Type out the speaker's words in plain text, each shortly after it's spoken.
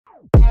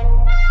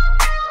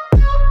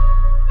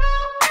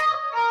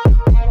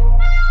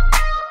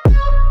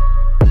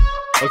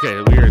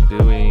Okay, we are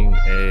doing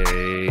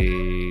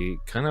a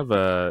kind of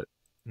a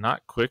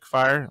not quick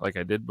fire like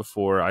I did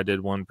before. I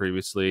did one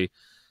previously.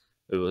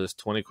 It was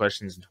 20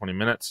 questions in 20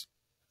 minutes.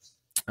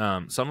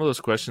 Some of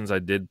those questions I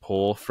did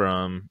pull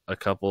from a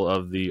couple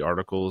of the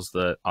articles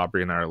that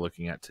Aubrey and I are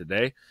looking at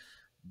today,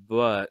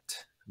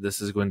 but this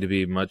is going to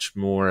be much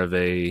more of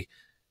a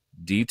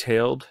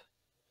detailed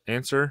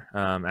answer,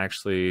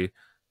 actually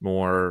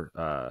more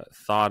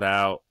thought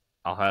out.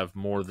 I'll have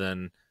more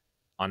than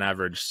on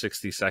average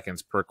 60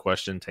 seconds per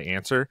question to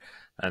answer,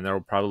 and there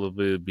will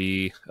probably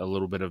be a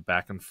little bit of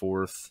back and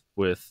forth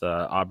with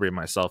Aubrey and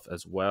myself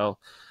as well.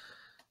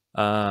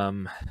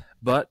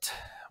 But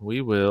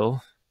we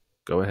will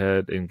go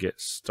ahead and get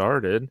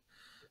started.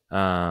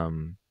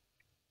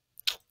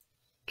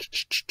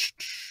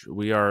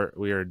 We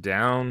are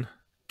down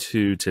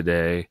to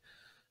today.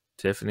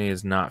 Tiffany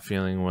is not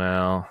feeling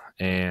well,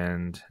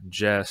 and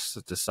Jess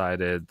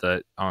decided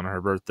that on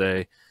her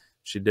birthday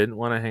she didn't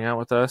want to hang out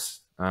with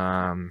us.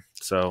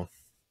 So,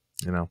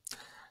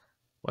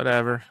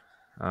 whatever.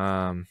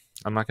 I'm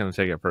not going to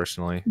take it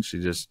personally. She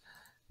just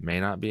may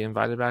not be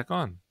invited back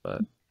on,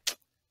 but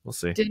we'll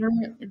see.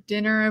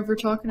 Dinner over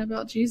talking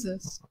about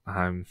Jesus.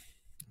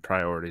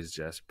 Priorities,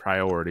 Jess.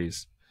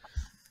 Priorities.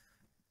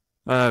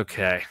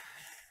 Okay.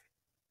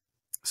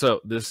 So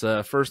this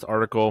first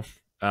article,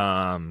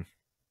 and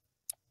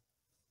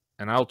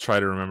I'll try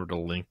to remember to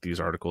link these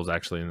articles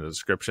actually in the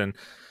description.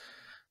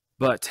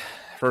 But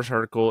first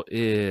article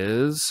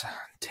is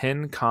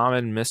 10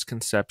 common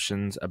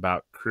misconceptions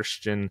about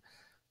Christian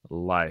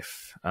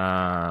life.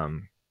 Okay,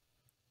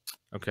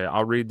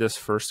 I'll read this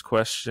first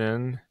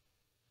question,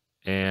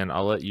 and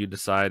I'll let you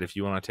decide if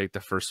you want to take the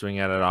first swing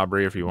at it,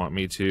 Aubrey, or if you want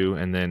me to,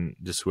 and then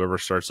just whoever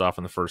starts off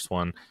in the first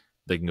one,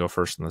 they can go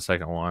first in the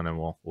second one, and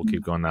we'll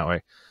keep going that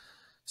way.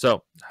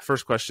 So,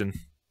 first question.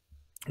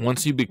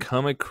 Once you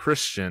become a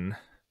Christian,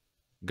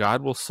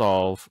 God will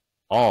solve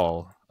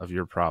all of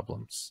your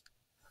problems.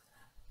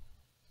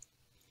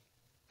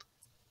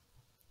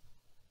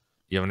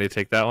 You want me to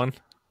take that one?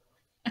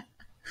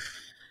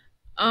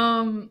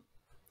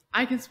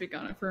 I can speak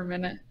on it for a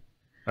minute.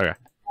 Okay.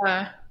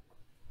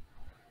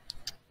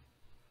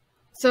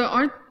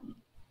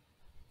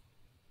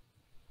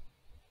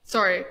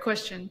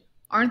 Question.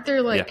 Aren't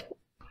there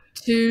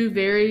two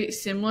very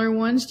similar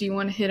ones? Do you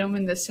want to hit them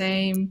in the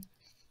same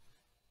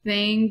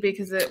thing?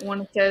 Because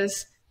one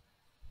says,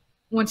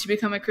 once you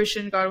become a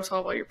Christian, God will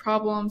solve all your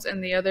problems,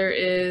 and the other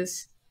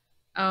is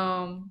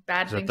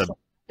bad things happen to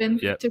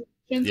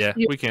Christians. Yeah,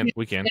 we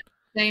can.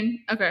 Same?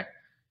 Okay.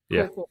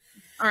 Yeah. Cool.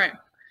 All right.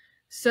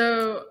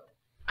 So,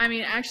 I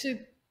mean, actually,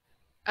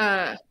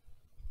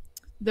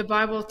 the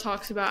Bible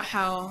talks about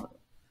how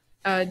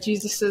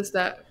Jesus says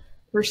that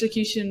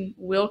persecution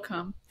will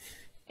come.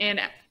 And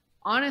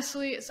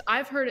honestly,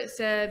 I've heard it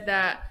said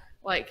that,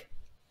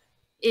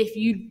 if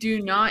you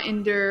do not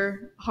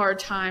endure hard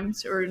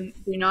times or do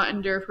not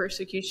endure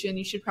persecution,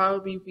 you should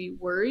probably be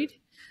worried,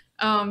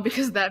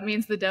 because that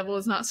means the devil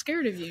is not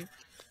scared of you.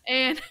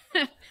 And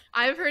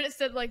I've heard it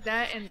said like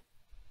that, and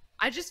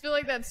I just feel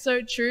like that's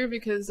so true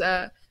because,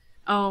 the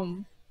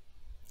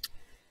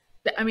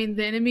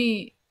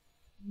enemy,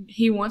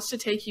 he wants to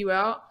take you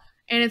out,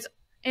 and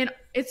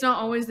it's not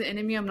always the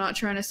enemy. I'm not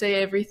trying to say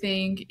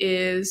everything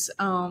is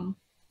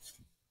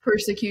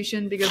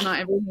persecution, because not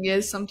everything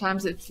is.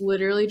 Sometimes it's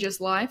literally just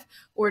life,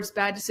 or it's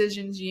bad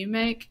decisions you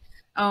make,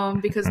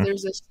 because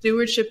there's a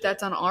stewardship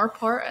that's on our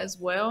part as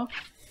well,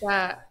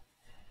 that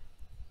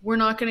we're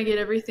not going to get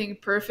everything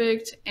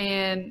perfect,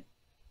 and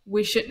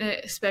we shouldn't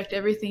expect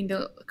everything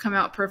to come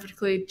out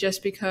perfectly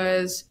just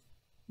because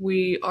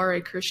we are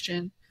a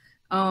Christian.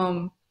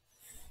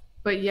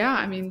 But yeah,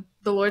 I mean,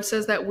 the Lord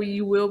says that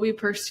you will be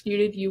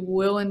persecuted, you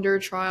will endure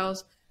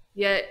trials.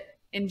 Yet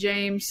in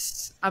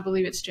James, I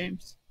believe it's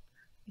James,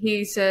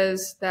 he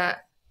says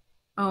that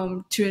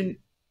to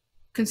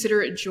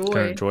consider it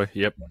joy.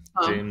 Yep.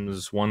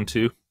 James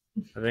 1:2,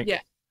 I think.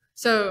 Yeah.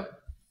 So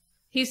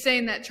he's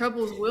saying that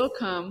troubles will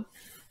come,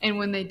 and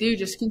when they do,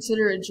 just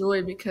consider it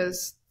joy,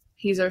 because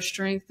he's our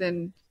strength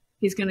and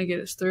he's going to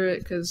get us through it,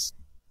 because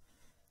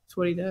that's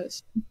what he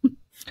does.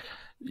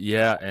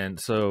 Yeah, and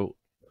so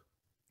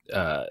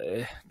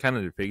kind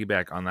of to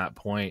piggyback on that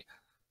point,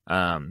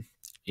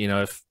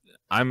 if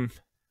I'm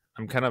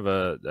kind of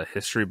a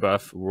history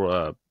buff,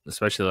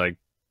 especially like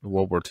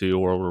World War II,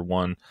 World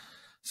War I,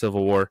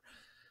 Civil War.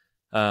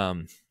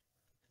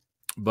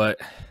 But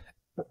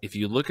if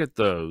you look at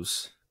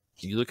those,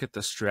 you look at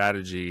the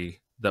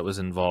strategy that was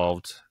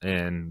involved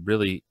in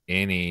really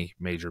any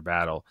major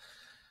battle,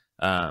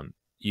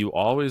 you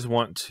always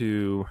want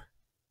to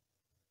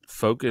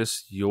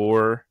focus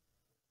your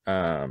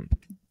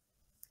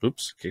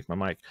kicked my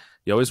mic.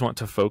 You always want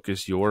to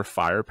focus your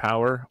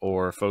firepower,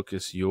 or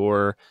focus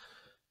your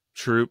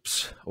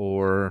troops,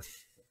 or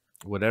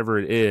whatever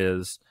it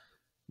is,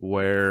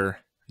 where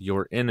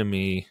your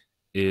enemy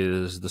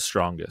is the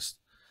strongest,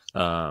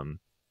 or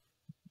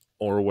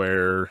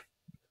where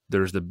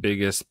there's the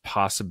biggest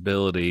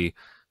possibility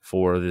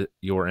for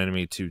your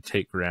enemy to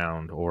take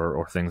ground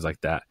or things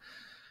like that.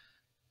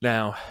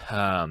 Now,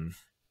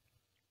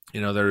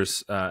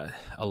 there's a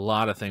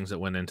lot of things that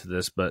went into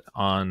this, but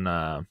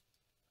on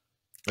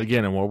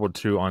again in World War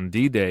II on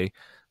D-Day,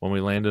 when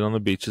we landed on the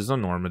beaches of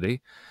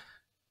Normandy,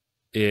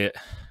 it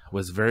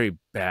was very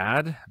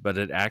bad, but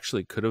it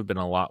actually could have been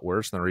a lot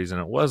worse. And the reason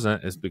it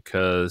wasn't is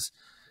because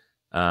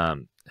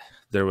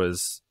there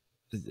was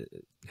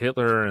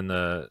Hitler and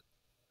I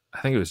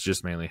think it was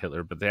just mainly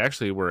Hitler, but they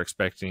actually were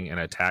expecting an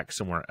attack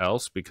somewhere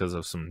else because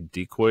of some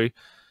decoy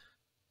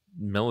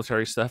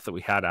military stuff that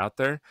we had out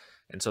there.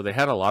 And so they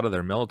had a lot of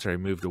their military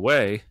moved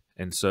away.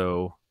 And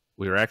so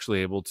we were actually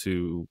able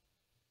to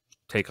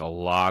take a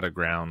lot of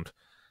ground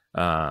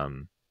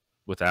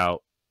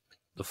without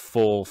the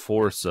full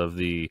force of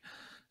the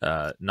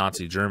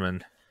Nazi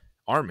German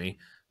army,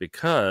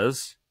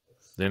 because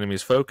the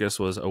enemy's focus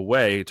was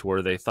away to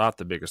where they thought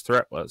the biggest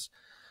threat was.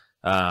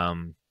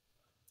 And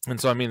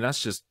so, I mean,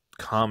 that's just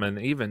common,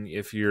 even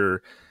if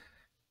you're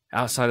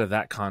outside of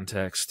that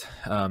context.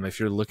 If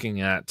you're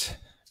looking at,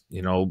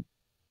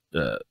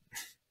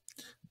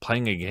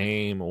 playing a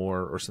game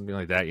or something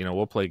like that,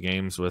 we'll play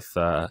games with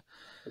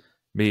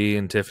me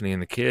and Tiffany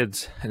and the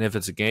kids. And if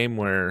it's a game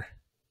where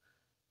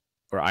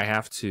I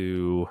have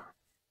to,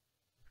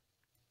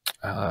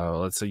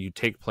 let's say you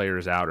take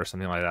players out or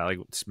something like that, like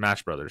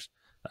Smash Brothers,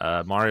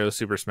 Mario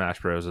Super Smash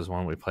Bros. Is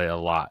one we play a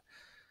lot.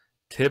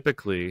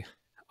 Typically,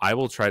 I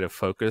will try to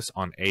focus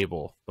on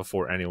Abel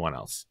before anyone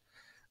else.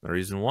 The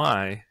reason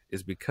why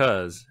is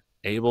because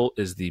Abel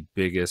is the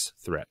biggest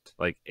threat.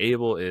 Like,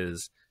 Abel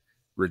is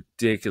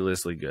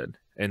ridiculously good.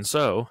 And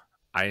so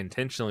I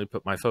intentionally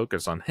put my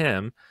focus on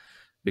him,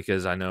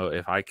 because I know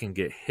if I can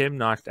get him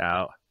knocked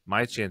out,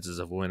 my chances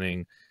of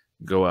winning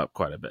go up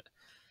quite a bit.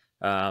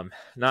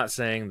 Not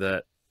saying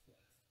that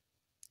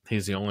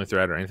he's the only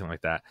threat or anything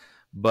like that,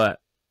 but,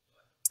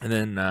 and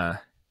then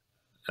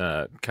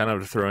kind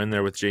of to throw in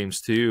there with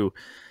James too.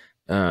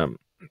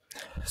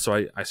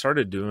 So I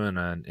started doing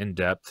an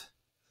in-depth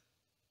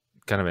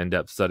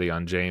study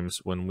on James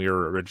when we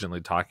were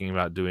originally talking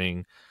about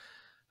doing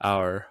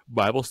our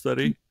Bible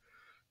study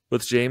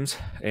with James.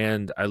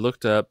 And I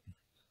looked up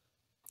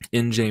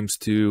in James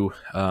 2,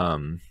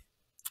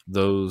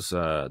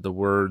 the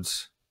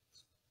words,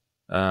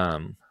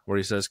 where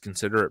he says,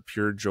 consider it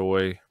pure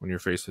joy when you're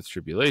faced with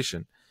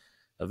tribulation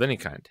of any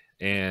kind.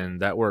 And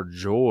that word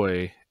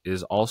joy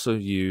is also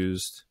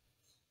used.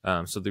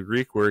 So the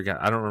Greek word,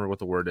 I don't remember what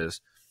the word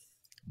is,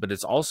 but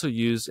it's also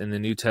used in the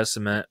New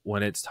Testament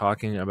when it's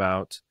talking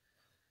about,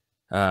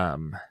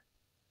 who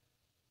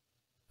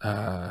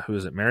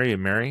is it? Mary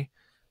and Mary,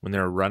 when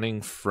they're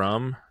running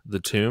from the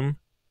tomb,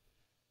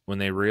 when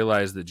they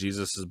realized that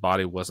Jesus's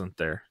body wasn't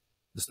there.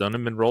 The stone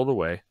had been rolled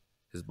away.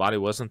 His body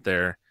wasn't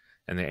there.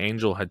 And the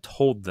angel had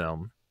told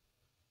them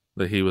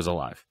that he was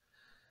alive.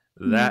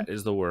 Mm-hmm. That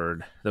is the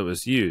word that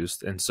was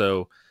used. And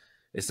so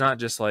it's not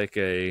just like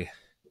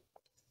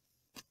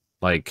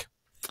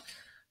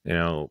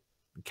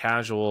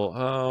casual,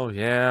 oh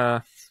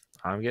yeah,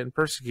 I'm getting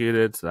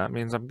persecuted, so that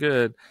means I'm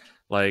good.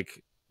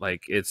 Like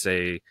it's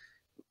a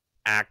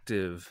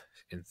active,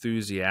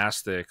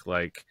 enthusiastic,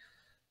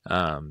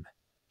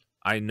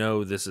 I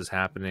know this is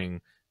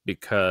happening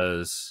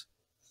because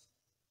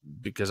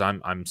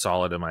I'm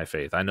solid in my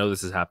faith. I know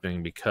this is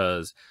happening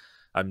because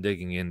I'm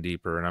digging in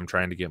deeper and I'm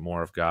trying to get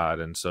more of God.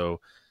 And so,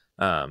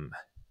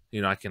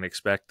 I can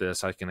expect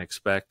this. I can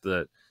expect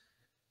that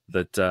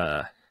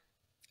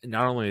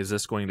not only is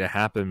this going to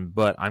happen,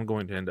 but I'm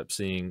going to end up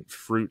seeing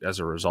fruit as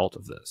a result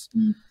of this.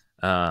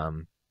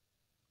 Mm.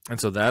 And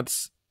so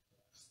that's,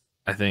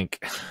 I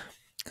think,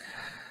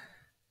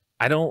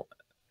 I don't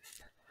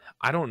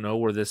know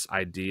where this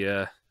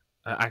idea,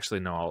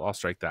 actually, no, I'll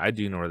strike that. I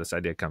do know where this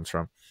idea comes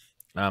from.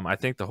 I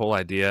think the whole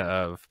idea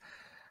of,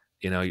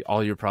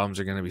 all your problems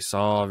are going to be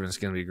solved and it's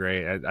going to be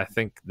great. I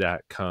think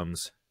that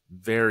comes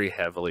very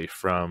heavily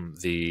from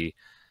the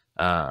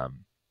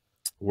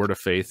Word of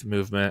Faith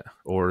movement,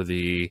 or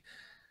the,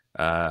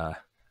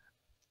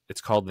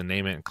 it's called the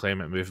Name It and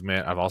Claim It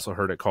movement. I've also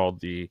heard it called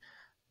the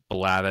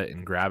Blab It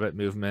and Grab It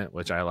movement,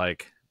 which I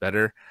like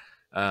better.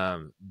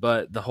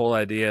 But the whole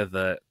idea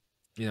that,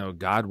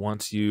 God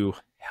wants you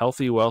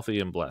healthy, wealthy,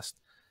 and blessed.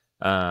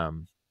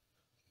 And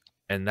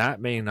that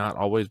may not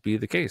always be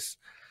the case.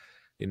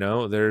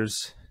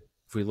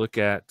 If we look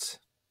at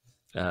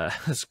a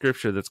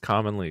scripture that's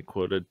commonly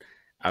quoted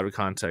out of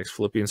context,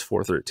 Philippians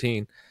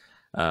 4:13,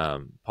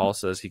 Paul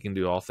says he can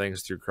do all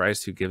things through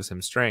Christ who gives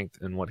him strength.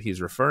 And what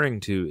he's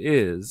referring to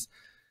is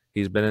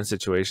he's been in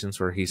situations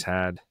where he's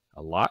had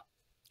a lot,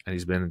 and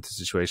he's been in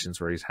situations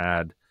where he's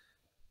had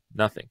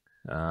nothing.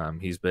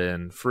 He's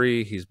been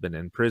free. He's been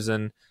in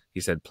prison.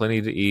 He's had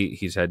plenty to eat.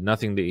 He's had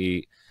nothing to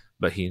eat.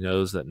 But he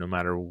knows that no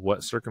matter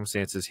what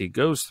circumstances he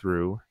goes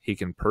through, he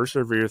can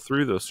persevere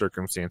through those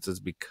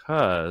circumstances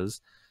because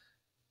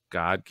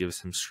God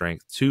gives him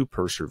strength to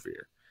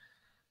persevere.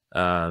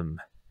 But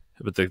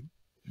the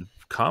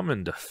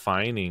common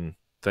defining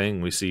thing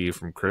we see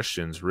from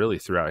Christians really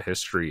throughout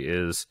history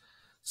is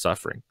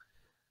suffering.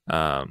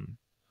 And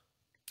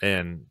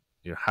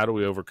how do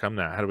we overcome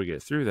that? How do we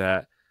get through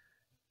that?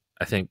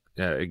 I think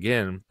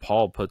again,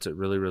 Paul puts it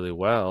really, really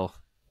well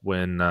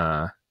when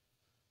I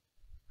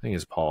think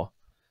it's Paul.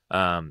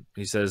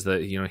 He says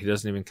that he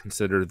doesn't even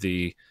consider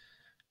the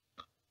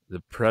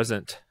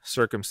present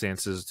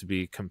circumstances to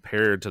be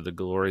compared to the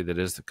glory that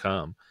is to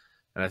come.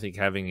 And I think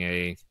having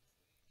a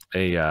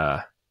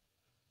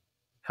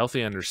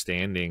healthy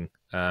understanding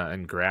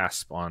and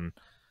grasp on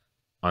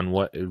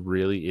what it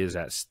really is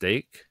at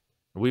stake.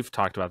 We've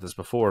talked about this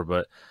before,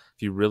 but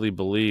if you really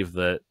believe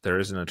that there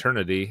is an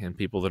eternity and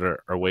people that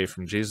are away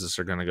from Jesus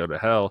are going to go to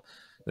hell,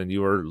 then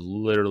you are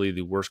literally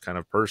the worst kind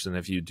of person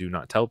if you do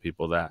not tell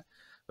people that.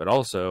 But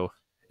also,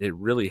 it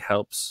really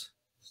helps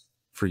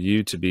for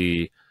you to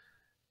be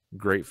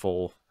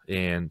grateful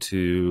and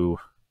to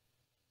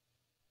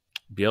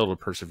be able to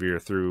persevere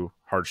through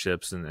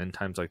hardships and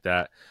times like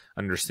that,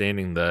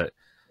 understanding that,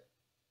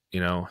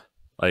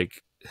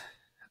 like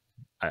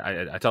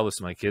I tell this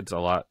to my kids a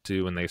lot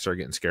too when they start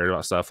getting scared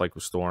about stuff like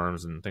with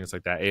storms and things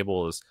like that.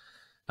 Abel is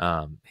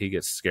he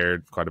gets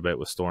scared quite a bit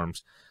with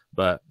storms,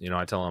 but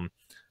I tell him,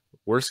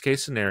 worst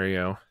case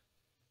scenario,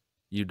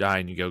 you die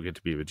and you go get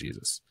to be with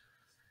Jesus.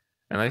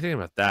 And I think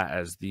about that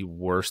as the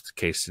worst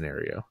case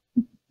scenario.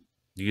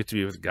 You get to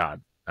be with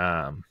God.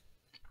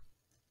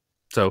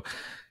 So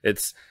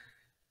it's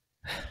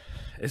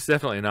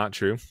definitely not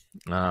true.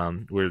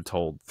 We're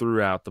told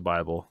throughout the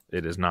Bible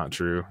it is not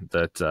true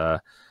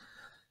that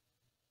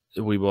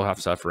we will have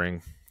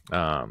suffering,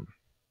 but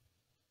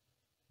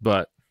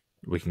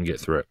we can get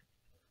through it.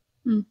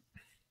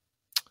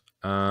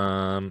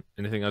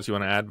 Anything else you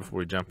want to add before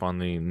we jump on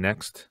the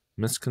next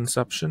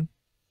misconception?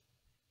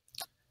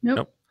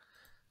 Nope.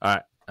 All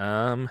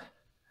right.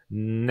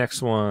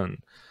 Next one.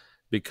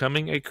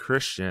 Becoming a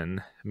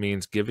Christian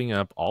means giving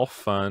up all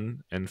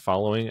fun and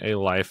following a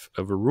life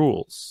of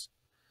rules.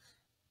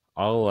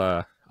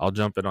 I'll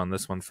jump in on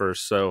this one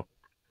first. So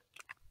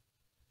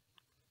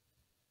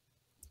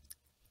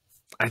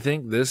I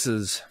think this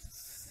is,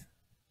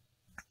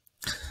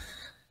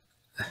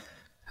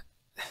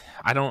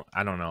 I don't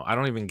know. I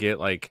don't even get,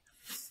 like,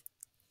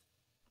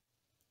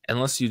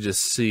 unless you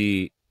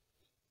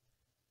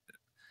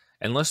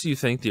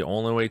think the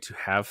only way to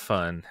have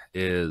fun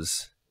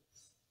is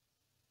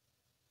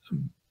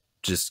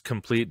just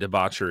complete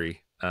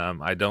debauchery.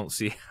 I don't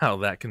see how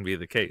that can be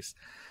the case.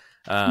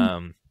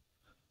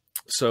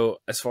 So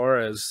as far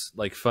as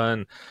like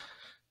fun,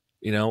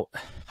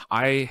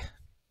 I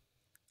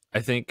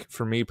think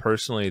for me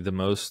personally, the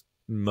most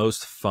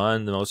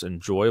fun, the most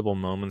enjoyable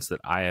moments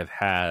that I have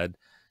had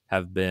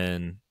have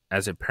been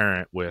as a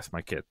parent with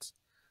my kids,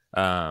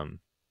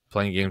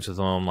 playing games with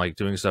them, like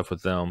doing stuff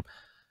with them.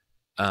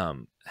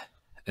 And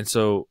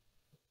so,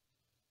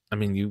 I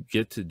mean, you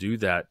get to do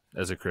that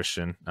as a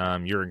Christian.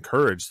 You're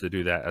encouraged to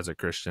do that as a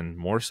Christian,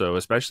 more so,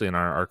 especially in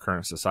our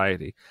current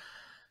society.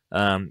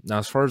 Now,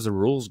 as far as the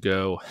rules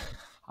go,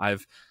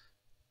 I've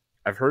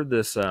heard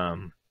this. I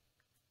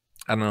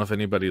don't know if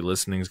anybody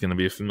listening is going to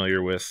be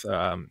familiar with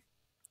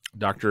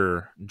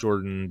Dr.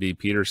 Jordan B.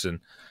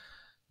 Peterson,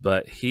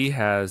 but he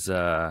has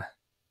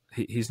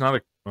he's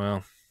not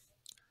I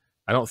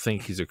don't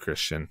think he's a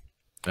Christian.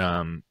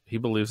 He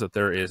believes that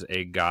there is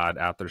a God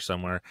out there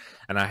somewhere,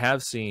 and I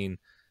have seen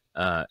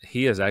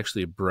he has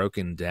actually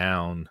broken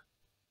down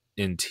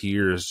in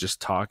tears just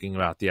talking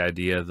about the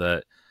idea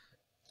that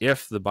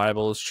if the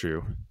Bible is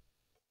true,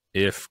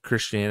 if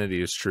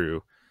Christianity is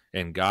true,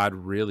 and God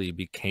really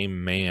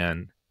became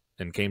man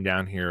and came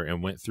down here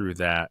and went through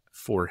that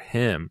for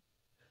him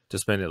to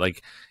spend it,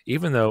 like,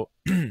 even though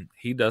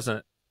he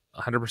doesn't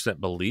 100%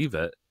 believe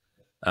it,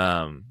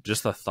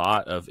 just the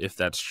thought of if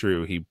that's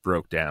true, he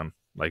broke down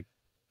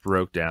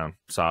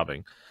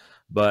sobbing.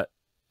 But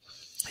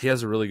he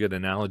has a really good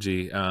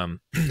analogy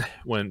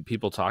when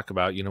people talk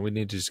about, we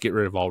need to just get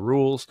rid of all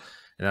rules,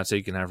 and that's how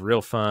you can have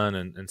real fun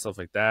and stuff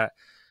like that.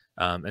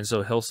 And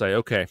so he'll say,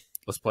 okay,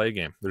 let's play a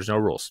game. There's no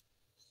rules.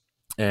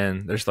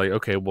 And they're just like,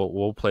 okay, well,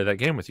 we'll play that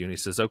game with you. And he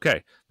says,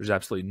 okay, there's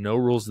absolutely no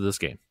rules to this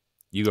game.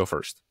 You go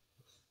first.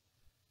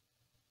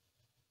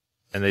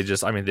 And they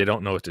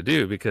don't know what to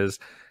do because,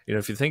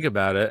 if you think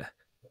about it,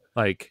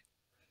 like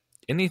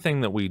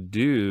anything that we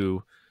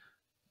do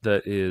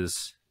that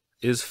is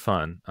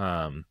fun.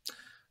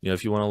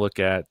 If you want to look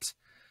at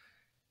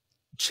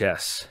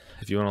chess,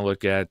 if you want to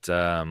look at,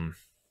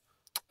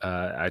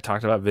 I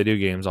talked about video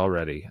games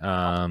already,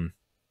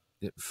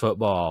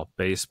 football,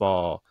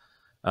 baseball,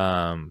 we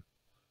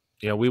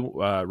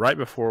right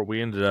before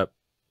we ended up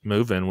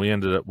moving,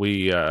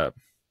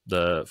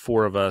 the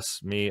four of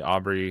us, me,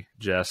 Aubrey,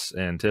 Jess,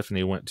 and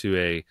Tiffany, went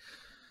to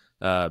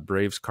a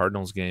Braves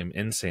Cardinals game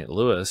in St.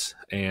 Louis,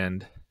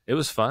 and it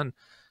was fun.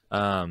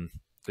 It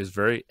was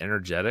very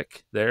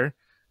energetic there,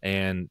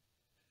 and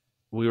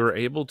we were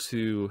able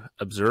to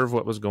observe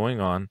what was going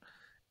on,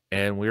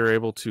 and we were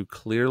able to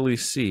clearly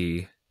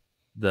see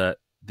that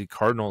the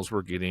Cardinals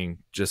were getting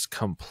just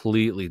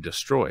completely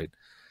destroyed.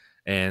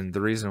 And the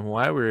reason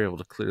why we were able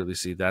to clearly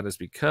see that is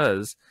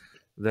because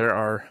there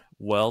are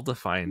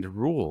well-defined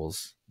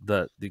rules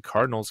that the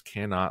Cardinals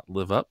cannot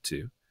live up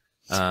to.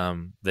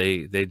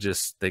 They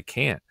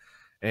can't.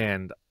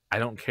 And I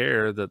don't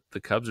care that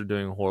the Cubs are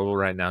doing horrible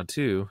right now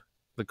too.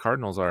 The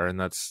Cardinals are, and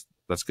that's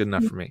good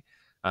enough for me.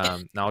 Now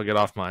I'll get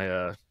off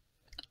my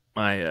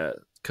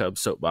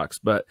Cubs soapbox,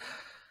 but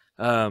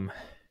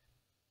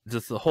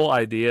just the whole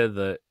idea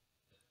that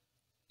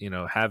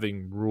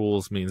having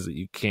rules means that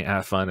you can't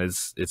have fun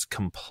is it's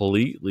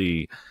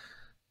completely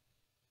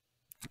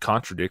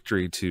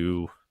contradictory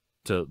to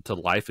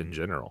life in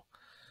general.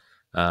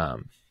 Yeah,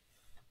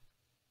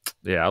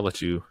 I'll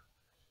let you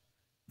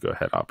go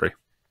ahead, Aubrey.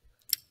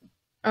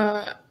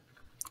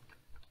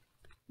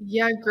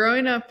 Yeah,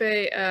 growing up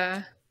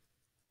a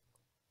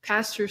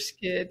pastor's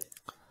kid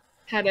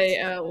had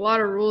a lot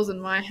of rules in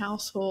my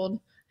household,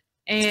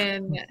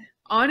 and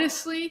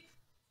honestly,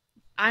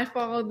 I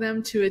followed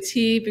them to a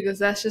T because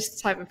that's just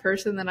the type of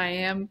person that I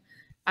am.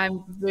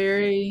 I'm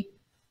very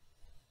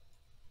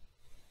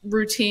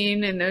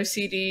routine and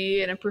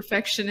OCD and a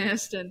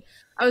perfectionist, and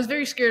I was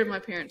very scared of my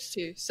parents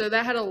too. So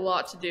that had a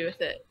lot to do with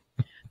it.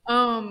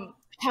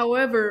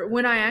 However,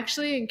 when I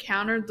actually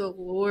encountered the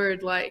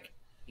Lord, like,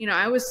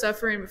 I was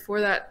suffering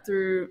before that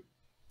through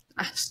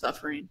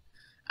suffering.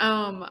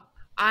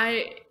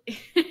 I,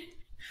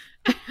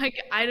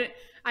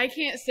 I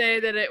can't say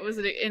that it was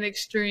an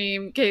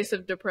extreme case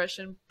of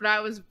depression, but I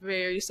was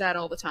very sad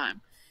all the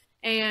time,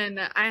 and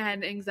I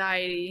had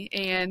anxiety.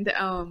 And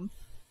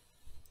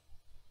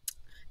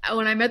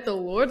when I met the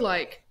Lord,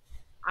 like,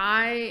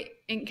 I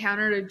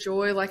encountered a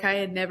joy like I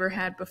had never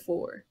had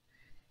before,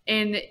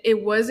 and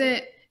it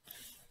wasn't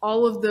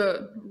all of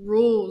the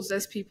rules,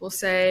 as people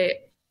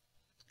say,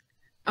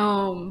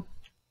 weren't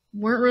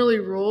really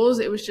rules.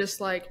 It was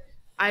just like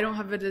I don't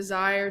have a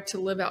desire to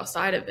live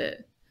outside of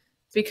it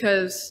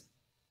because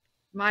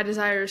my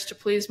desire is to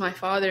please my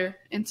Father,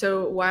 and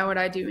so why would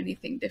I do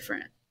anything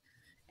different?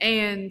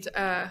 And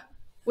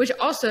which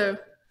also,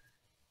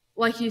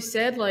 like you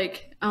said,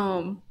 like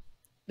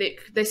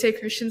they say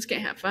Christians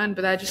can't have fun,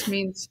 but that just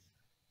means,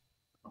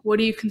 what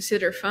do you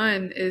consider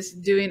fun? Is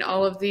doing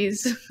all of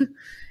these,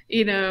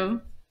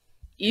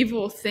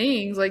 evil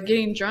things like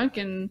getting drunk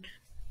and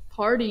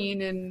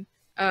partying and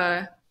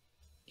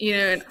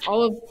and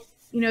all of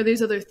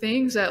these other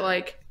things that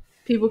like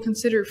people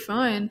consider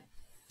fun,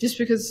 just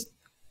because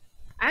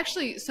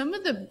actually some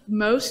of the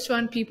most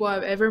fun people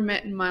I've ever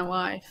met in my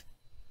life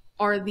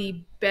are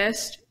the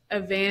best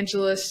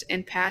evangelists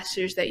and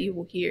pastors that you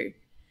will hear.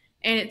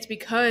 And it's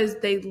because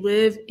they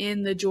live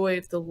in the joy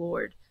of the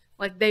Lord.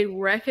 Like, they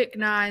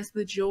recognize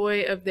the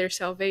joy of their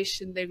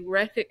salvation. They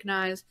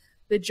recognize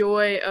the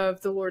joy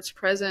of the Lord's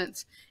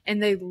presence,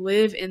 and they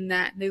live in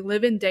that. They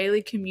live in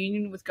daily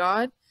communion with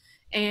God.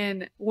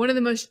 And one of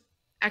the most,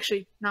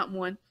 actually not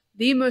one,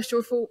 the most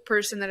joyful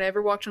person that I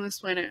ever walked on this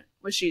planet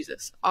was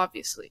Jesus,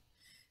 obviously.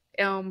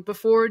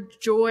 Before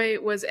joy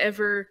was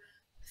ever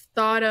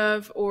thought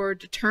of or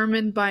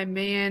determined by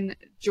man,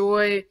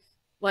 joy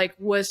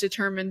was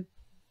determined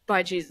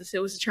by Jesus.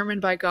 It was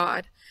determined by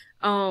God.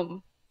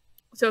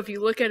 So if you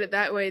look at it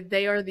that way,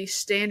 they are the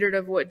standard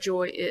of what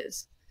joy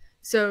is.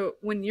 So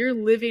when you're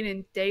living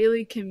in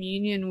daily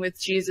communion with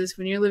Jesus,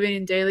 when you're living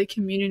in daily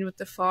communion with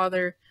the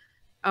Father,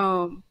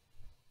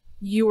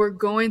 you are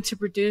going to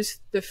produce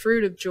the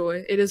fruit of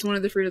joy. It is one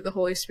of the fruit of the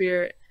Holy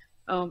Spirit.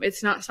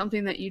 It's not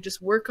something that you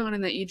just work on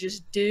and that you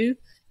just do.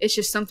 It's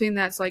just something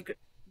that's like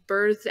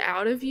birthed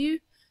out of you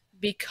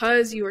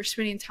because you are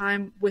spending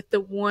time with the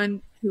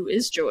one who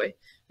is joy,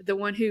 the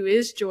one who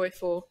is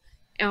joyful.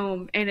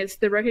 And it's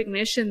the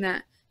recognition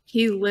that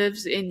he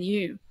lives in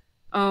you,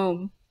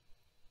 and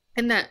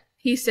that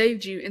he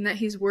saved you, and that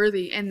he's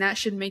worthy, and that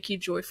should make you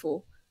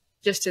joyful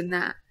just in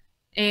that.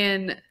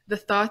 And the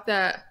thought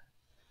that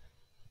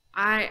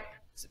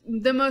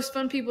the most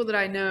fun people that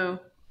I know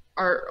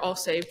are all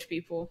saved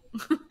people.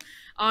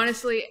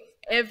 Honestly,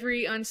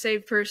 every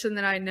unsaved person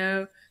that I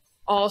know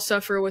all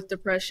suffer with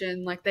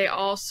depression. Like, they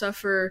all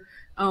suffer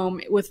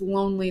with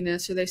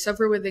loneliness, or they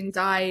suffer with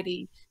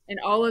anxiety and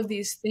all of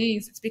these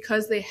things. It's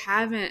because they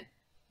haven't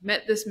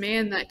met this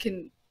man that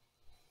can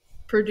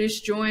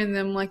produce joy in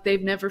them like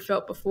they've never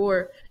felt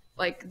before.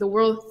 Like, the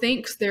world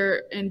thinks they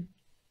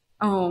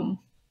are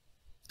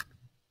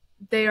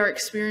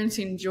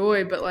experiencing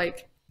joy, but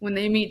like when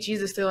they meet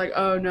Jesus, they're like,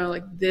 oh no,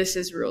 like this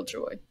is real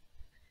joy.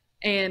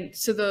 And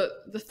so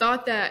the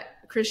thought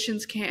that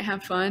Christians can't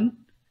have fun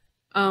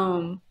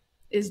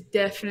is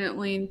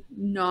definitely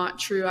not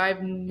true.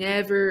 I've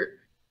never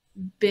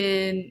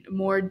been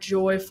more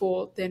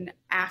joyful than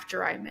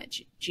after I met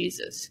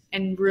Jesus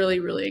and really,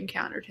 really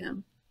encountered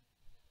him.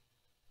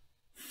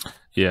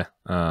 Yeah,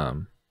 I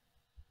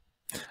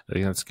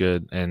think that's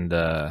good. And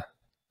that's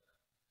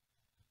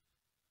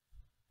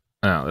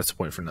a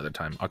point for another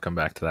time. I'll come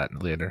back to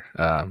that later.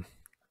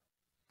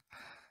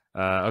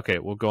 Okay,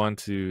 we'll go on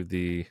to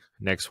the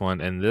next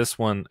one. And this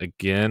one,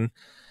 again,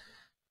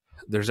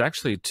 there's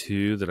actually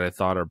two that I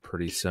thought are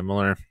pretty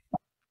similar.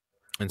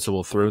 And so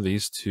we'll throw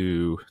these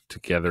two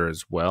together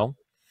as well.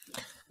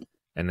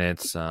 And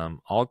it's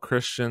all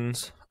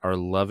Christians are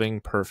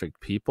loving, perfect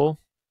people.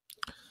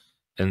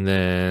 And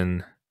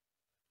then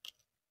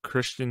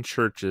Christian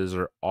churches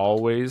are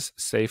always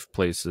safe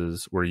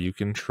places where you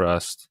can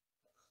trust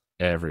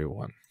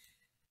everyone.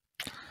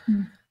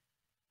 Hmm.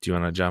 Do you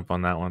want to jump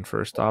on that one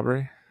first,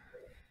 Aubrey?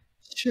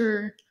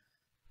 Sure.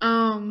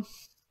 When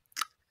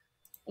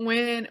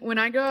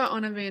I go out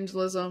on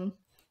evangelism,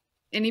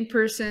 any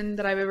person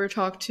that I've ever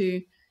talked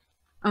to,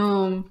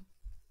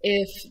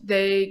 if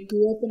they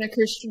grew up in a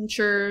Christian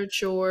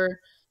church or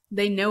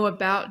they know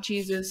about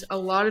Jesus, a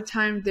lot of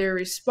times their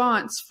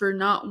response for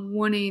not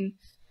wanting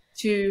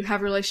to have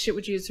a relationship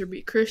with Jesus or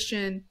be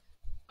Christian,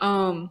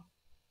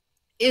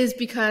 is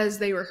because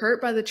they were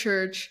hurt by the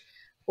church,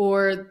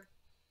 or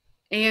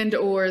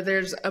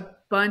there's a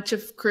bunch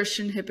of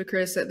Christian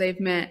hypocrites that they've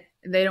met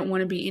and they don't want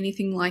to be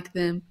anything like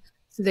them,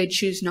 so they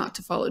choose not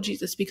to follow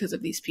Jesus because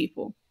of these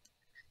people.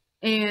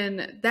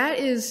 And that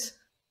is,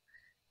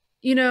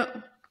 you know,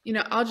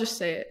 I'll just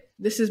say it.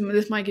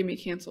 This might get me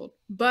canceled,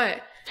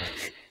 but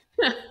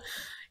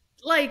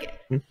like,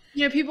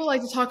 people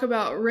like to talk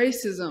about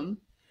racism.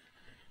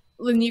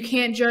 And you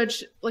can't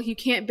judge, like, you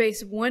can't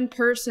base one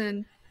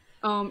person,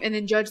 and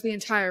then judge the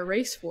entire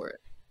race for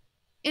it.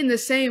 In the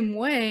same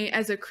way,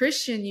 as a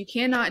Christian, you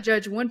cannot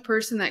judge one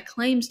person that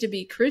claims to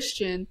be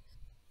Christian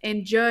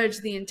and judge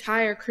the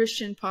entire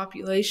Christian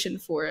population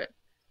for it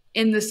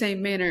in the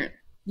same manner.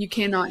 You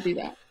cannot do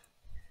that.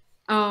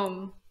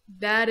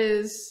 That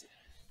is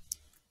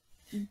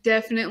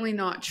definitely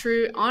not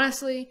true.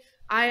 Honestly,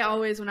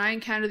 when I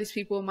encounter these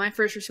people, my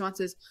first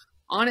response is,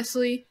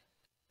 honestly,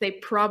 they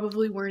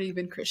probably weren't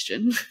even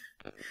Christian.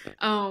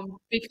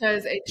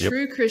 Because a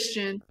true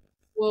Christian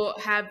will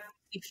have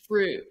the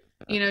fruit.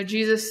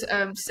 Jesus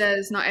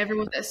says, not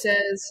everyone that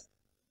says,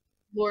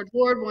 Lord,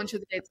 Lord, will enter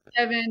the gates of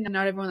heaven, and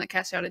not everyone that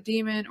casts out a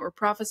demon or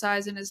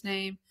prophesies in his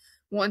name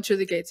will enter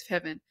the gates of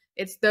heaven.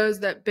 It's those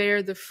that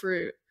bear the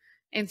fruit.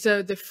 And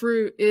so the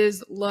fruit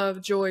is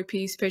love, joy,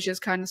 peace, patience,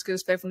 kindness,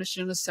 goodness, faithfulness,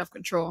 gentleness,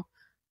 self-control.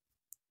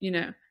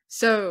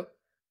 So,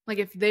 like,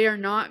 if they are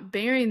not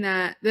bearing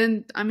that,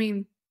 then,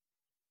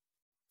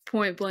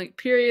 point blank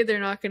period, they're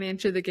not going to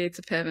enter the gates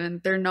of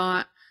heaven. They're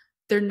not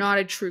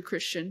a true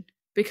Christian,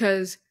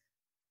 because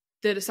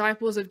the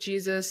disciples of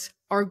Jesus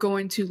are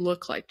going to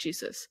look like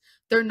Jesus.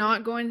 They're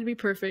not going to be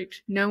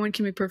perfect. No one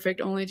can be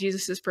perfect. Only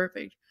Jesus is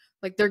perfect.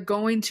 Like, they're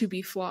going to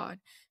be flawed.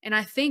 And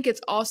I think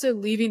it's also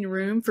leaving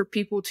room for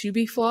people to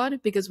be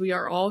flawed, because we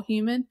are all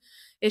human.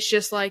 It's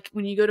just like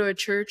when you go to a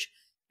church,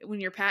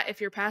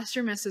 if your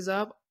pastor messes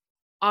up,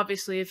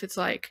 obviously if it's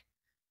like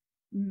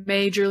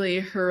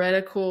majorly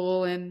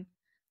heretical and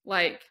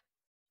like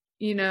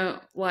if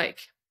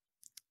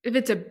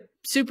it's a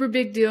super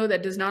big deal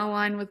that does not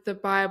align with the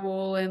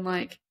Bible, and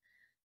like,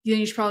 then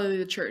you should probably leave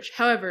the church.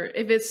 However,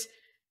 if it's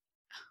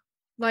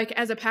like,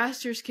 as a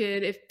pastor's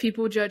kid, if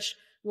people judge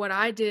what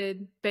I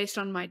did based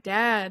on my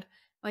dad,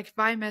 like if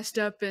I messed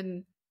up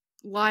and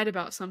lied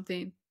about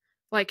something,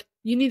 like,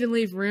 you need to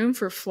leave room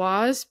for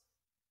flaws,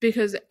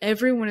 because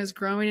everyone is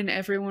growing and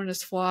everyone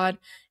is flawed,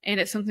 and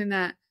it's something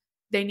that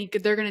they're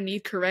going to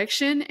need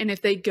correction. And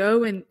if they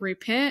go and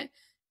repent,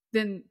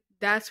 then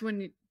that's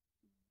when you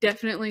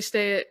definitely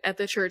stay at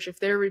the church, if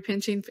they're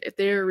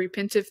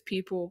repentive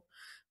people.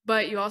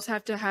 But you also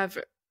have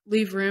to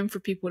leave room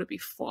for people to be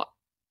flawed,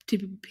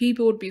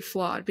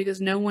 because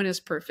no one is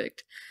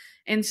perfect.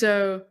 And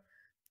so,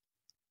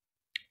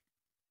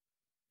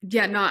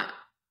 not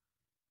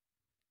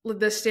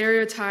the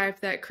stereotype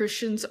that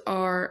Christians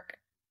are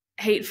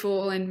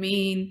hateful and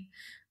mean.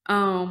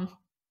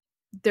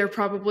 They're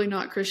probably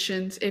not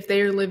Christians if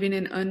they are living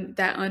in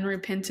that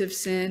unrepentive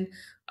sin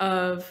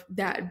of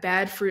that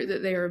bad fruit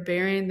that they are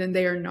bearing. Then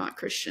they are not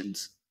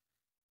Christians.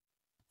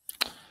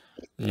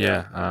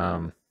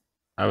 Yeah,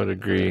 I would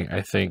agree.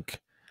 I think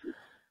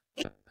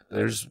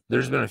there's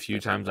been a few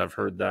times I've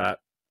heard that.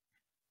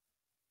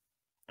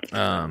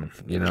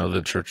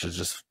 The church is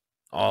just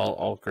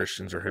all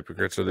Christians are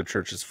hypocrites, or the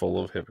church is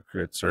full of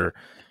hypocrites, or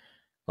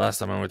last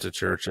time I went to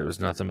church, it was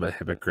nothing but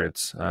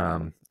hypocrites.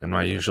 And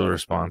my usual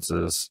response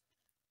is,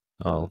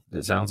 well,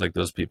 it sounds like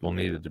those people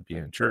needed to be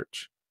in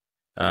church.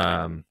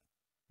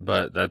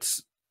 But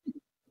that's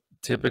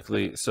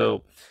typically,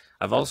 so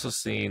I've also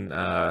seen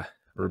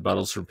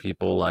rebuttals from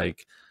people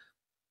like,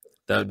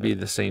 that would be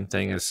the same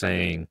thing as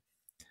saying,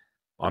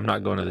 well, I'm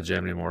not going to the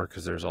gym anymore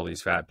because there's all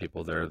these fat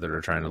people there that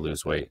are trying to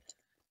lose weight.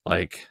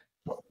 Like,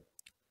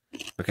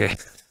 okay,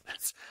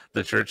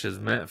 the church is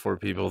meant for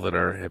people that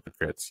are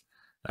hypocrites,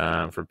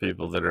 for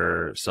people that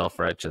are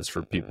self-righteous,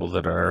 for people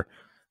that are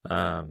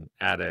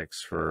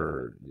addicts,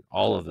 for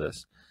all of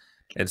this.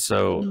 And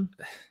so,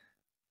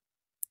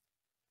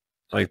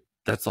 like,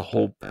 that's the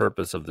whole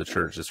purpose of the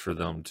church, is for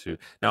them to.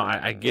 Now,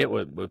 I get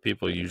what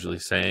people are usually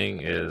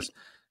saying is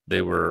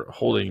they were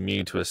holding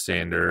me to a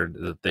standard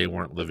that they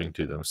weren't living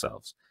to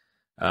themselves.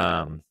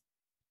 Now,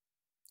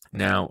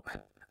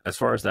 as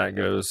far as that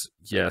goes,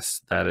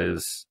 yes, that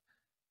is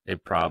a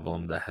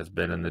problem that has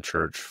been in the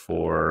church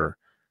for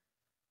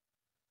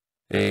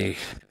a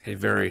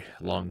very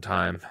long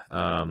time.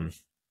 And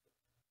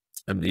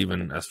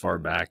even as far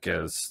back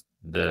as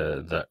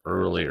the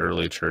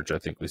early church, I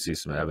think we see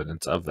some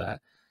evidence of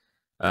that.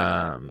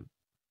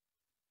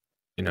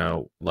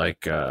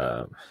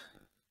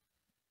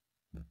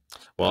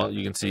 Well,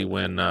 you can see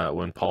when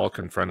Paul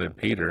confronted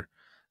Peter,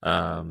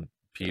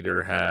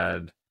 Peter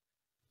had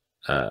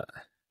uh,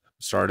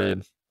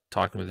 started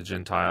talking with the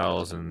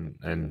Gentiles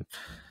and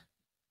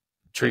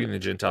treating the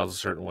Gentiles a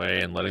certain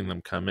way and letting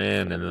them come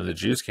in, and then the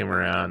Jews came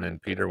around,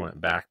 and Peter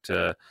went back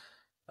to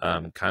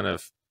kind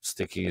of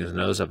sticking his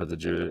nose up at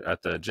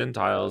the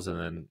Gentiles, and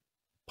then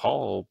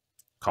Paul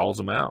calls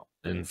him out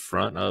in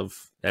front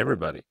of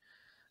everybody.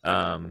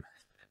 Um,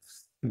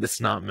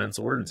 it's not mince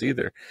words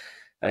either,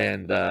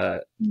 and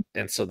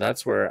so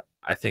that's where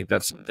I think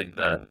that's something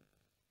that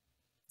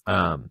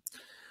um,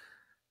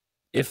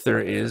 if there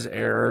is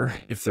error,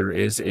 if there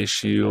is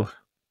issue,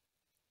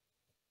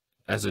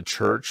 as a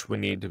church, we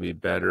need to be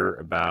better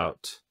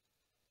about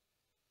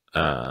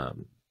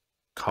um,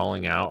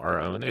 calling out our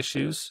own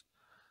issues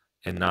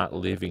and not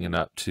leaving it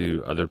up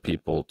to other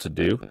people to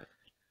do.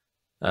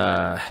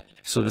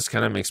 So this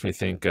kind of makes me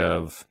think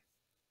of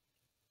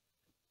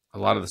a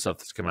lot of the stuff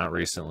that's come out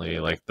recently,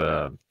 like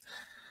I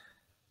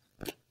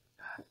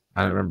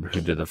don't remember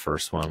who did the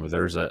first one, but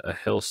there's a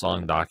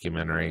Hillsong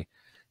documentary,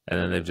 and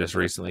then they've just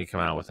recently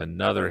come out with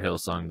another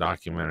Hillsong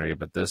documentary,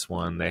 but this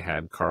one they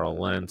had Carl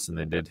Lentz and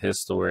they did his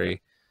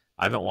story.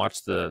 I haven't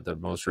watched the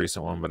most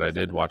recent one, but I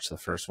did watch the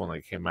first one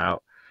that came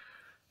out.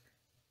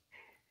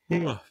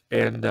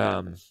 And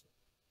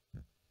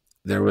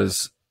there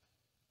was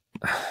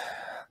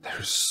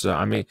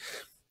I mean,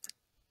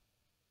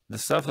 the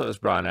stuff that was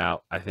brought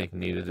out, I think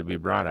needed to be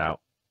brought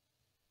out,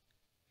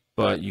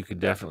 but you could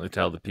definitely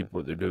tell the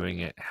people that are doing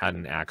it had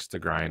an axe to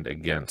grind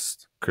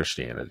against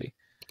Christianity.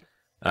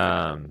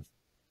 Um,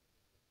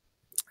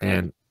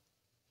 and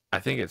I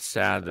think it's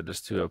sad that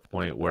it's to a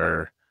point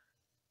where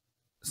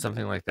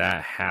something like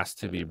that has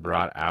to be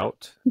brought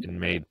out and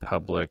made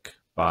public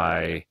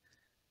by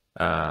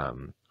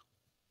um,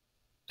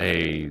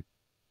 a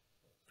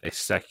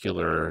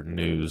secular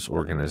news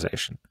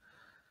organization.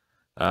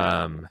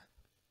 And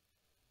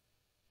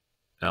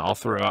I'll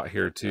throw out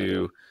here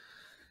too,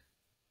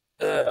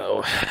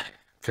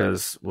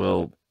 because I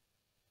don't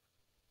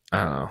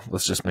know,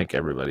 let's just make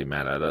everybody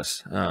mad at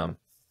us.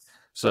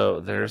 So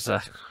there's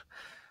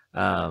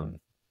I'm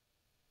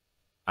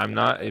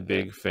not a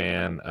big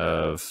fan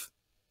of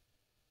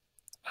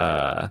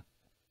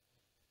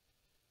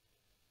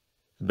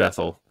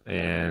Bethel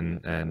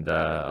and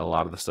a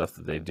lot of the stuff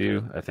that they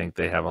do. I think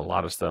they have a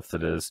lot of stuff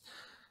that is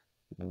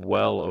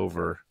well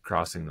over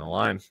crossing the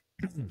line.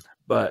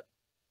 But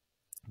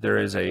there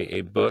is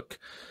a book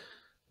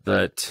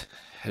that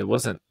it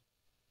wasn't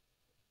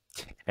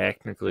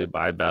technically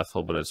by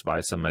Bethel, but it's by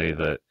somebody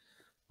that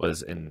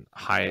was in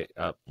high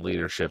up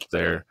leadership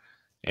there,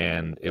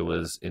 and it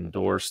was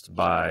endorsed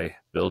by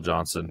Bill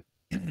Johnson.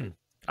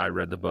 I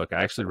read the book.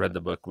 I actually read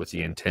the book with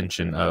the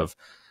intention of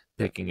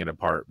picking it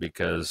apart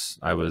because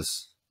I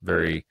was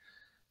very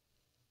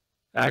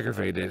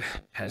aggravated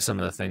at some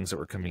of the things that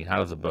were coming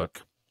out of the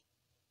book.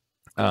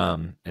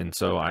 And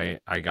so I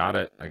got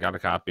it. I got a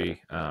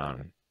copy,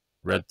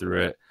 read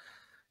through it.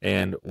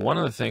 And one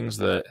of the things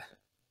that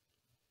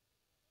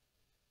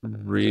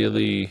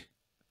really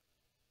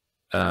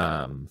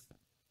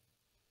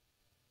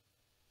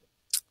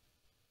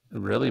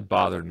really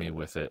bothered me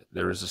with it,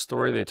 there was a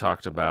story they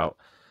talked about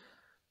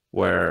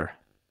where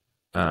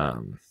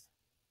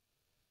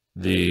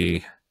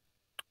the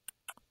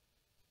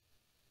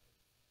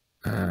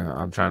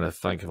I'm trying to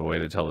think of a way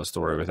to tell the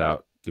story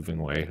without giving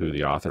away who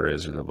the author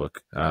is or the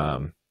book.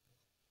 I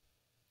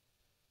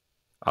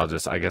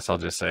guess I'll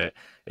just say it.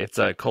 It's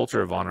a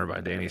Culture of Honor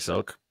by Danny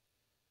Silk.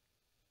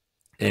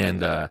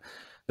 And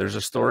there's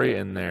a story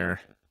in there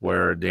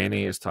where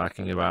Danny is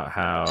talking about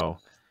how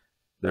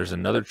there's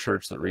another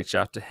church that reached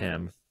out to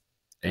him,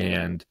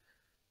 and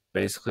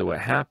basically what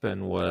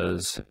happened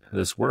was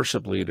this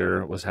worship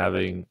leader was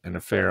having an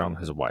affair on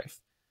his wife.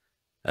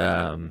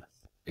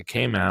 It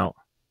came out.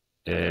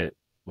 It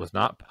was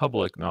not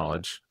public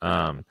knowledge.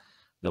 The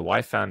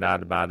wife found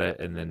out about it,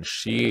 and then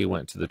she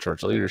went to the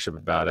church leadership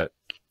about it.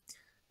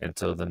 And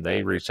so then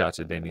they reached out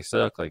to Danny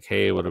Silk, like,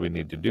 hey, what do we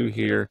need to do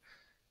here?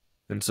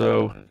 And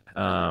so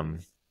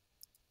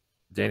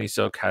Danny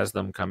Silk has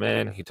them come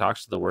in. He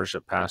talks to the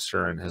worship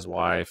pastor and his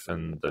wife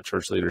and the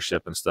church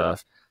leadership and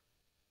stuff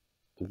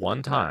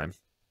one time.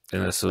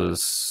 And this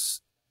was,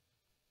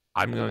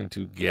 I'm going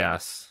to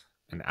guess,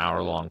 an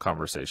hour-long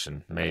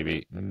conversation,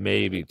 maybe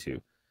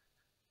two.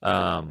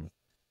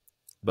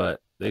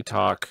 But they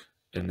talk,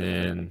 and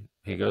then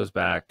he goes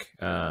back.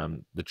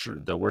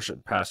 The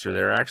worship pastor,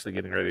 they're actually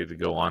getting ready to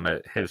go on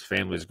his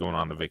family's going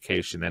on a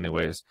vacation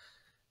anyways.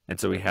 And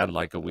so he had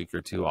like a week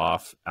or two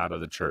off out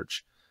of the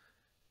church.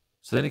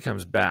 So then he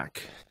comes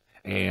back,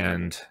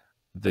 and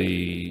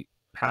the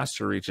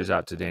pastor reaches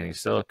out to Danny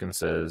Silk and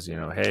says,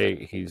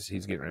 hey, he's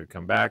getting ready to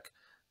come back.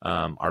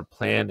 Our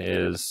plan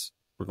is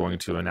we're going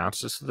to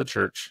announce this to the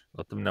church,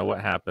 let them know what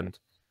happened.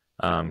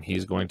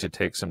 He's going to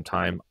take some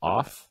time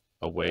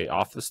away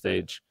off the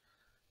stage.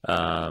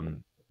 But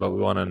we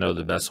want to know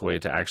the best way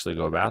to actually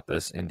go about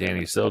this. And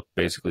Danny Silk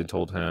basically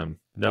told him,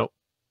 nope,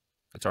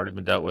 it's already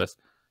been dealt with.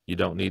 You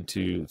don't need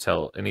to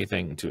tell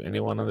anything to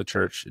anyone in the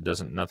church.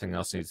 Nothing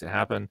else needs to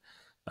happen.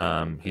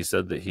 He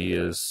said that he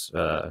is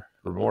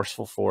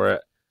remorseful for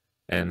it,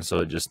 and so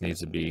it just needs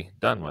to be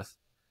done with.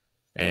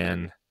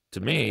 And to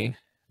me,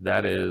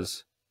 that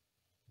is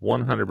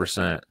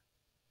 100%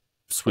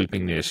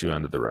 sweeping the issue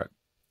under the rug.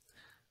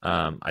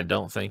 I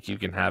don't think you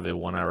can have a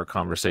 1-hour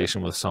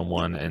conversation with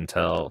someone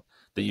that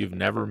you've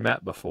never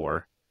met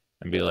before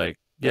and be like,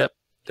 yep,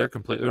 they're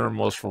completely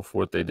remorseful for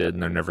what they did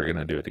and they're never going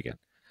to do it again.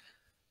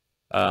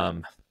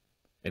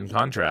 In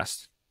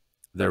contrast,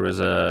 there was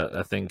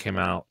a thing came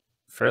out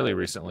fairly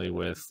recently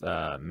with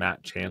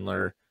Matt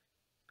Chandler,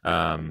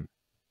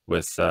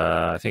 with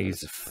I think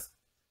he's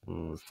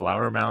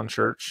Flower Mound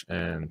Church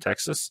in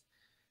Texas,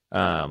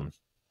 and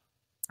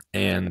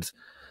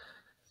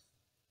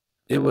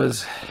it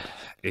was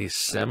a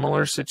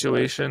similar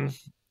situation,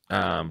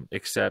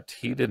 except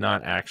he did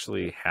not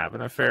actually have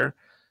an affair.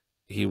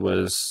 There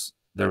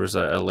was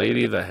a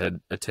lady that had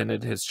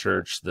attended his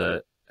church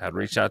that had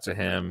reached out to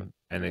him,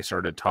 and they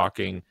started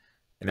talking,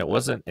 and it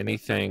wasn't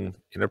anything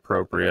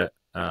inappropriate.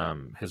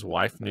 His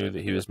wife knew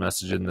that he was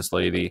messaging this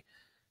lady,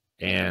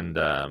 and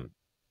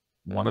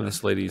one of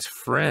this lady's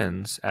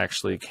friends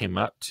actually came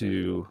up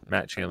to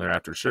Matt Chandler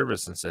after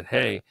service and said,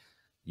 "Hey,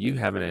 you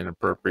have an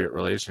inappropriate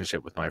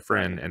relationship with my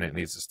friend and it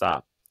needs to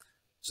stop."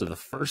 So the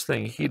first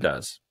thing he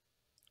does,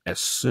 as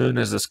soon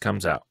as this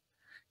comes out,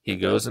 he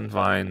goes and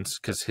finds,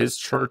 because his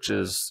church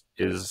is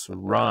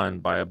run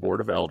by a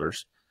board of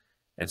elders,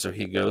 and so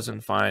he goes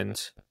and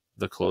finds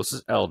the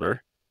closest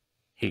elder.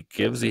 He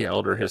gives the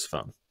elder his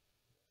phone.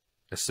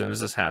 As soon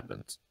as this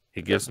happens,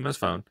 he gives him his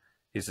phone.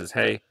 He says,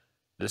 "Hey,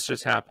 this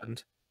just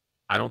happened.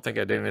 I don't think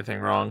I did anything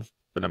wrong,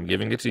 but I'm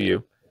giving it to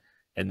you."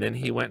 And then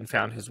he went and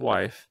found his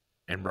wife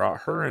and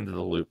brought her into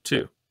the loop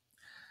too.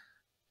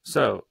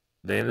 So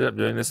they ended up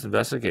doing this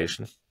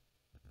investigation,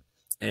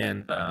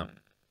 and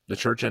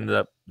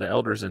the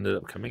elders ended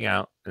up coming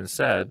out and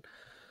said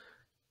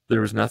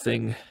there was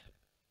nothing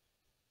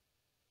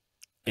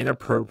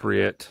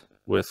inappropriate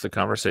with the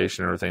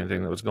conversation or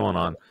anything that was going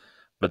on,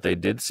 but they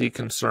did see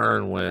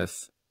concern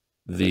with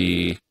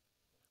the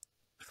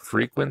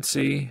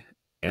frequency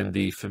and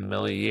the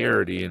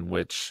familiarity in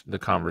which the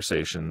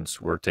conversations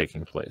were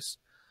taking place.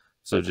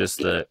 So just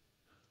that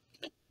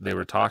they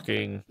were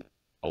talking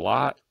a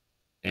lot,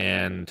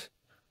 and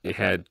it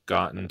had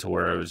gotten to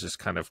where it was just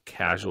kind of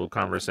casual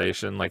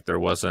conversation. Like there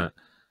wasn't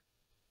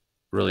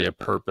really a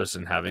purpose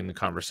in having the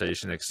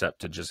conversation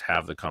except to just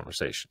have the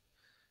conversation.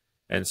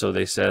 And so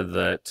they said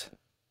that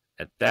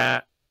at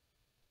that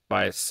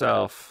by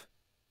itself,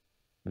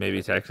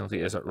 maybe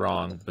technically isn't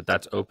wrong, but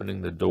that's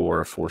opening the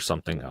door for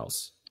something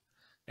else.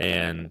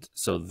 And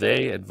so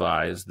they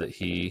advised that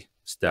he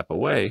step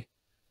away,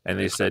 and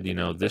they said,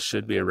 this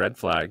should be a red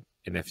flag.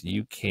 And if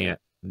you can't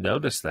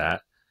notice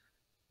that,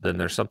 then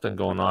there's something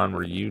going on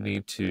where you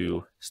need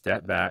to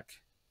step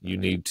back. You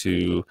need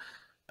to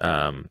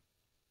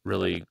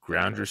really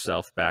ground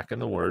yourself back in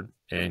the Word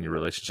and your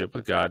relationship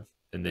with God,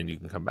 and then you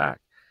can come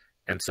back.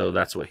 And so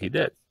that's what he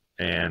did.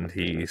 And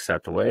he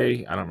stepped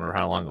away. I don't remember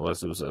how long it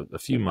was. It was a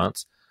few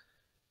months.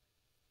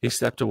 He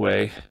stepped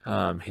away.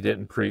 He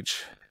didn't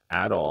preach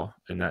at all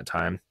in that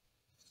time.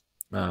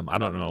 I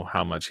don't know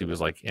how much he was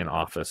like in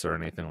office or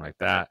anything like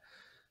that,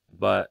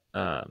 but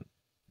I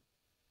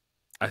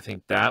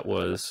think there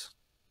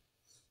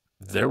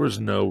was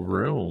no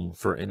room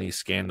for any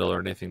scandal or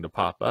anything to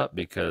pop up,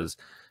 because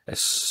as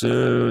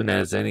soon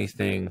as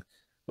anything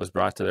was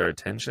brought to their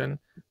attention,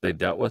 they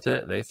dealt with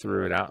it. They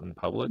threw it out in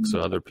public so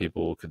other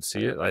people could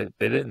see it.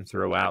 They didn't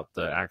throw out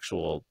the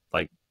actual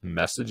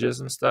messages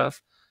and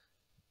stuff,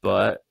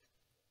 but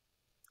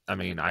I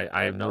mean,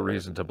 I have no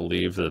reason to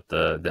believe that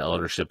the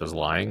eldership is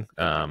lying.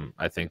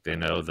 I think they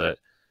know that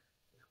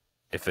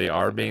if they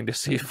are being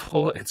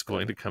deceitful, it's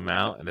going to come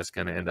out and it's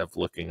going to end up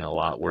looking a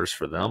lot worse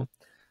for them.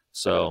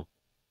 So,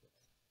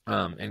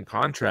 in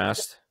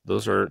contrast,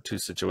 those are two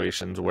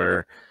situations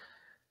where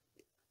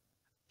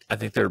I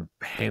think they're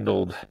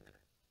handled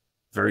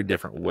very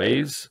different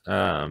ways.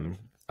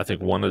 I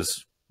think one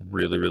is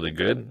really, really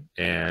good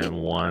and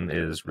one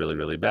is really,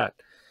 really bad.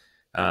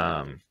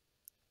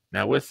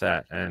 Now with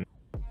that, and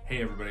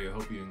hey everybody, I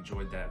hope you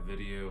enjoyed that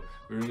video.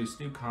 We release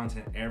new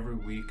content every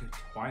week,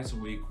 twice a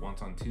week,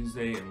 once on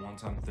Tuesday and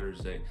once on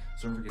Thursday.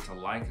 So don't forget to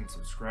like and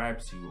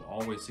subscribe so you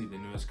always see the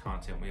newest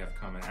content we have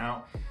coming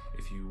out.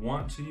 If you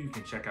want to, you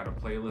can check out a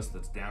playlist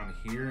that's down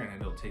here, and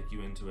it'll take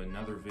you into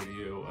another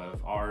video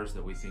of ours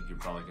that we think you're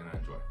probably going to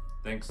enjoy.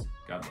 Thanks.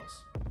 God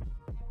bless.